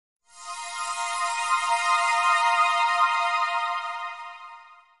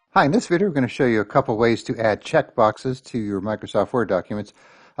Hi, in this video we're going to show you a couple ways to add checkboxes to your Microsoft Word documents.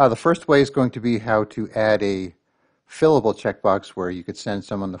 The first way is going to be how to add a fillable checkbox where you could send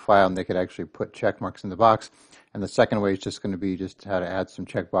someone the file and they could actually put check marks in the box. And the second way is just going to be just how to add some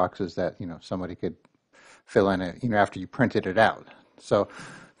checkboxes that somebody could fill in after you printed it out. So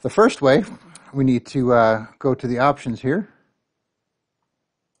the first way, we need to go to the options here,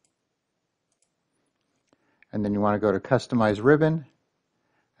 and then you want to go to Customize Ribbon.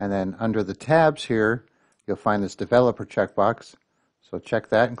 And then under the tabs here, you'll find this developer checkbox. So check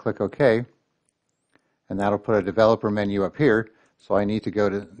that and click OK. And that'll put a developer menu up here. So all I need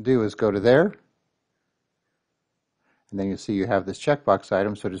to do is go to there. And then you'll see you have this checkbox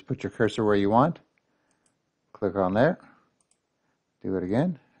item. So just put your cursor where you want. Click on there. Do it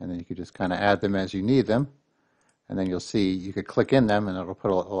again. And then you can just kind of add them as you need them. And then you'll see you could click in them and it'll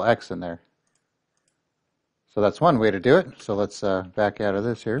put a little X in there. So that's one way to do it. So let's back out of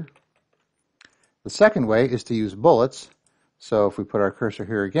this here. The second way is to use bullets. So if we put our cursor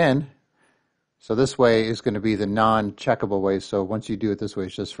here again, so this way is going to be the non-checkable way. So once you do it this way,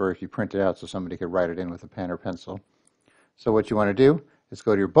 it's just for if you print it out so somebody could write it in with a pen or pencil. So what you want to do is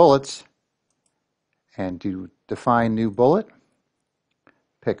go to your bullets and do define new bullet,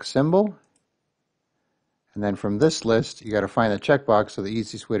 pick symbol, and then from this list you got to find the checkbox. So the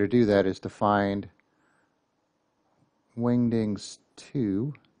easiest way to do that is to find Wingdings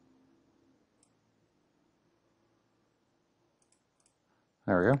 2.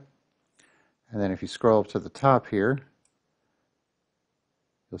 There we go. And then if you scroll up to the top here,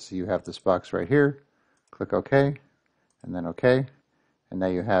 you'll see you have this box right here. Click OK, and then OK. And now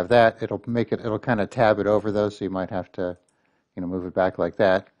you have that. It'll kind of tab it over though, so you might have to, move it back like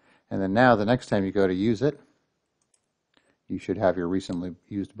that. And then now the next time you go to use it, you should have your recently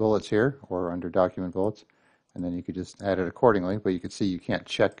used bullets here, or under document bullets. And then you could just add it accordingly, but you can see you can't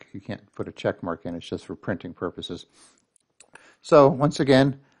put a check mark in. It's just for printing purposes. So once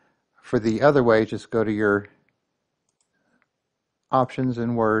again, for the other way, just go to your options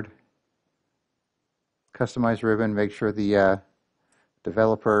in Word, customize ribbon, make sure the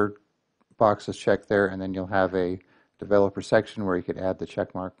developer box is checked there, and then you'll have a developer section where you could add the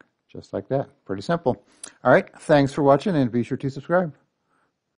check mark just like that. Pretty simple. All right, thanks for watching, and be sure to subscribe.